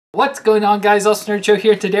What's going on, guys? FallenRedZeo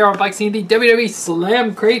here. Today we're unboxing the WWE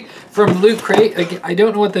Slam Crate from Loot Crate. Again, I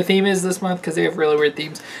don't know what the theme is this month because they have really weird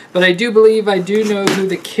themes, but I do believe I do know who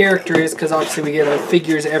the character is because obviously we get our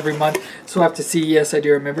figures every month, so we'll have to see. Yes, I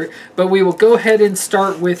do remember. But we will go ahead and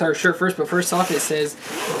start with our shirt first. But first off, it says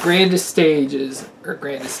Grandest Stage or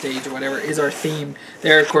Grandest Stage or whatever is our theme.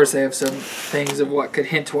 There, of course, they have some things of what could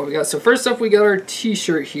hint to what we got. So first off, we got our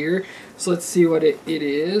t-shirt here. So let's see what it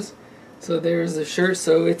is. So there's the shirt.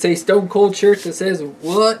 So it's a Stone Cold shirt that says,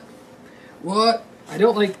 what? I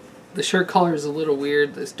don't like the shirt color is a little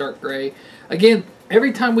weird, this dark gray. Again,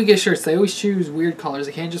 every time we get shirts, they always choose weird colors.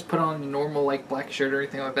 They can't just put on a normal like black shirt or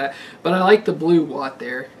anything like that. But I like the blue watt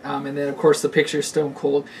there. And then of course the picture is Stone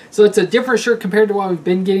Cold. So it's a different shirt compared to what we've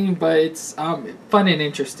been getting, but it's fun and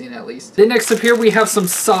interesting at least. Then next up here we have some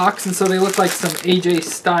socks, and so they look like some AJ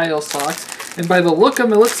style socks. And by the look of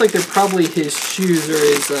them, it looks like they're probably his shoes or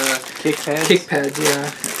his kick pads. Kick pads,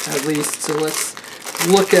 yeah, at least. So let's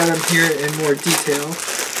look at them here in more detail.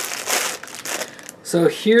 So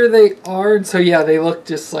here they are, and so yeah, they look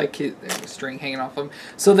just like his string hanging off them.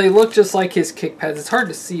 So they look just like his kick pads. It's hard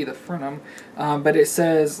to see the front of them, but it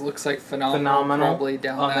says looks like phenomenal probably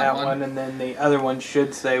down on that one, and then the other one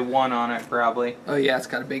should say 1 on it probably. Oh yeah, it's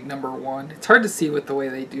got a big number 1. It's hard to see with the way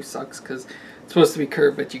they do socks because it's supposed to be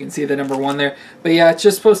curved, but you can see the number 1 there. But yeah, it's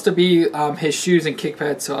just supposed to be his shoes and kick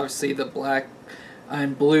pads. So obviously the black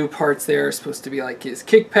and blue parts there are supposed to be like his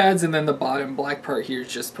kick pads, and then the bottom black part here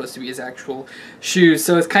is just supposed to be his actual shoes.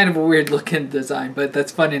 So it's kind of a weird looking design, but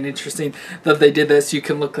that's fun and interesting that they did this. You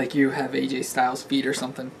can look like you have AJ Styles feet or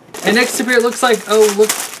something. And next up here, it looks like,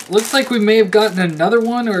 looks like we may have gotten another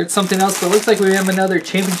one, or it's something else, but it looks like we have another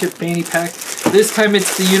championship fanny pack. This time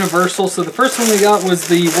it's the Universal. So the first one we got was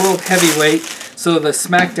the World Heavyweight, so the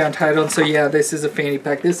SmackDown title. And so yeah, this is a fanny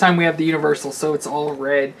pack. This time we have the Universal, so it's all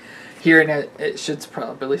red here, and it should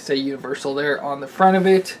probably say Universal there on the front of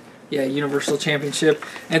it. Yeah, Universal Championship.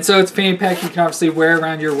 And so it's fanny pack you can obviously wear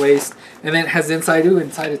around your waist. And then it has inside,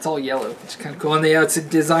 inside it's all yellow, which is kind of cool. And yeah, it's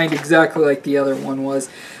designed exactly like the other one was,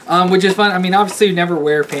 which is fun. I mean, obviously you never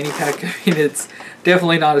wear fanny pack. I mean, it's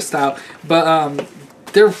definitely not a style. But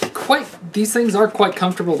these things are quite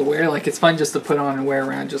comfortable to wear. Like, it's fun just to put on and wear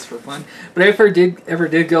around just for fun. But if I ever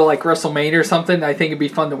did go like WrestleMania or something, I think it'd be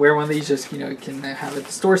fun to wear one of these. Just, you can have it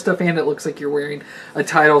store stuff and it looks like you're wearing a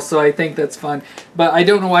title. So I think that's fun. But I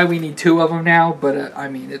don't know why we need 2 of them now. But I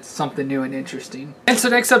mean, it's something new and interesting. And so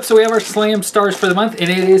next up, so we have our Slam Stars for the month, and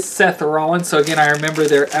it is Seth Rollins. So again, I remember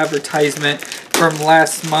their advertisement from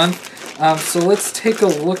last month. So let's take a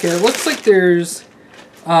look at it. It looks like there's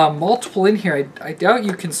multiple in here. I doubt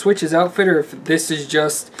you can switch his outfit, or if this is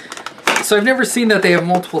just... So I've never seen that they have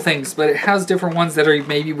multiple things, but it has different ones that are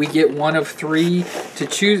maybe we get 1 of 3 to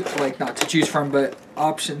choose, like not to choose from, but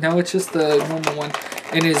option. No, it's just the normal one,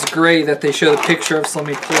 and it's gray that they show the picture of. So let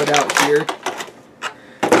me pull it out here.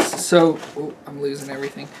 So, oh, I'm losing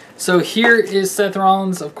everything. So here is Seth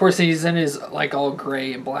Rollins. Of course, he's in his like all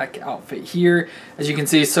gray and black outfit here, as you can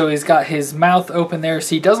see. So he's got his mouth open there.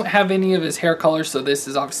 So he doesn't have any of his hair colors. So this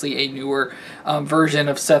is obviously a newer version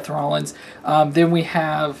of Seth Rollins. Then we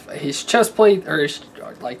have his chest plate, or his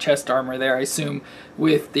like chest armor there, I assume,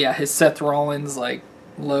 with his Seth Rollins like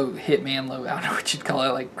Hitman logo, I don't know what you'd call it,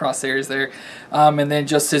 like crosshairs there, and then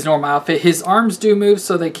just his normal outfit. His arms do move,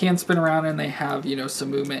 so they can spin around, and they have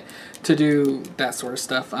some movement to do that sort of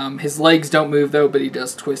stuff. His legs don't move though, but he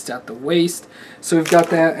does twist at the waist. So we've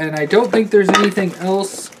got that, and I don't think there's anything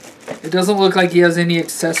else. It doesn't look like he has any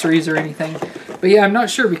accessories or anything, but yeah, I'm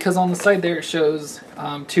not sure, because on the side there it shows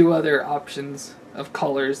 2 other options of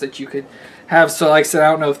colors that you could have. So like I said,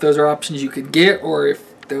 I don't know if those are options you could get, or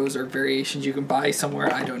if those are variations you can buy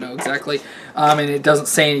somewhere. I don't know exactly. And it doesn't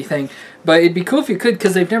say anything. But it'd be cool if you could,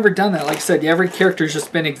 because they've never done that. Like I said, every character's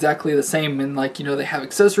just been exactly the same. And like, they have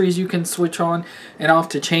accessories you can switch on and off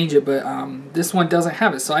to change it. But this one doesn't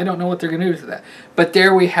have it. So I don't know what they're going to do with that. But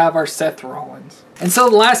there we have our Seth Rollins. And so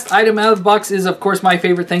the last item out of the box is, of course, my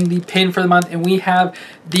favorite thing, the pin for the month. And we have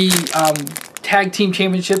the Tag Team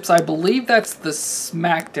Championships. I believe that's the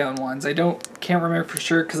SmackDown ones. Can't remember for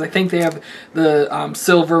sure, because I think they have the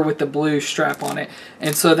silver with the blue strap on it.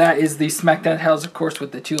 And so that is the SmackDown house, of course,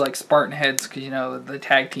 with the 2 like Spartan heads, because the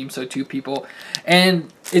tag team, so 2 people.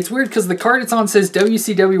 And it's weird because the card it's on says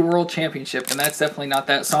WCW World Championship, and that's definitely not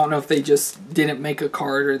that. So I don't know if they just didn't make a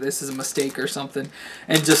card, or this is a mistake or something,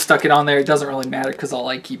 and just stuck it on there. It doesn't really matter, because all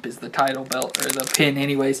I keep is the title belt, or the pin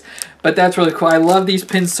anyways. But that's really cool. I love these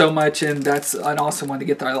pins so much, and that's an awesome one to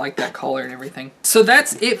get there. I like that color and everything. So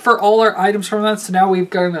that's it for all our items from that. So now we've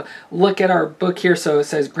got to look at our book here. So it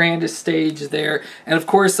says Grandest Stage there, and of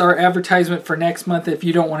course our advertisement for next month. If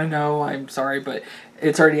you don't want to know, I'm sorry, but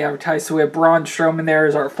It's already advertised. So we have Braun Strowman there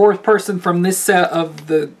as our fourth person from this set of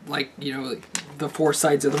the, like, you know, the four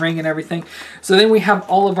sides of the ring and everything. So then we have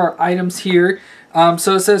all of our items here.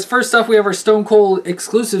 So it says, first off, we have our Stone Cold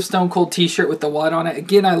exclusive Stone Cold t-shirt with the WOD on it.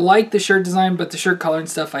 Again, I like the shirt design, but the shirt color and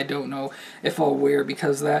stuff, I don't know if I'll wear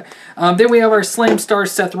because of that. Then we have our Slam Star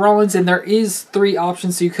Seth Rollins, and there is 3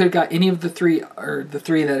 options, so you could have got any of the 3, or the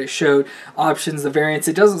 3 that it showed, options, the variants.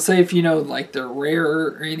 It doesn't say if, you know, like they're rare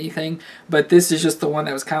or anything, but this is just the one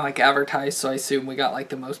that was kind of like advertised, so I assume we got like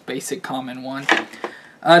the most basic common one.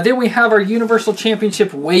 Then we have our Universal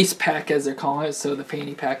Championship waist pack, as they're calling it, so the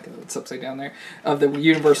fanny pack, it's upside down there, of the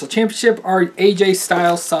Universal Championship. Our AJ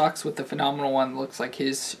Styles socks with the phenomenal one, looks like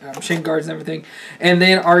his shin guards and everything. And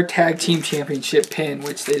then our Tag Team Championship pin,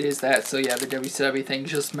 which it is that, so yeah, the WCW thing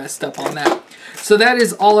just messed up on that. So that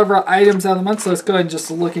is all of our items out of the month, so let's go ahead and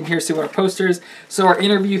just look in here, see what our poster is. So our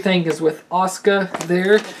interview thing is with Asuka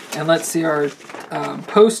there, and let's see, our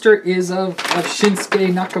poster is of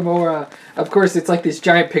Shinsuke Nakamura. Of course, it's like this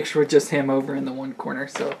giant picture with just him over in the one corner,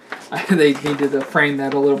 so they needed to frame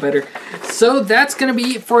that a little better. So that's going to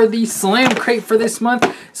be it for the Slam Crate for this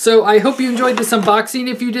month. So I hope you enjoyed this unboxing.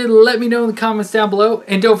 If you did, let me know in the comments down below.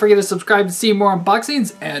 And don't forget to subscribe to see more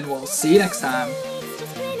unboxings, and we'll see you next time.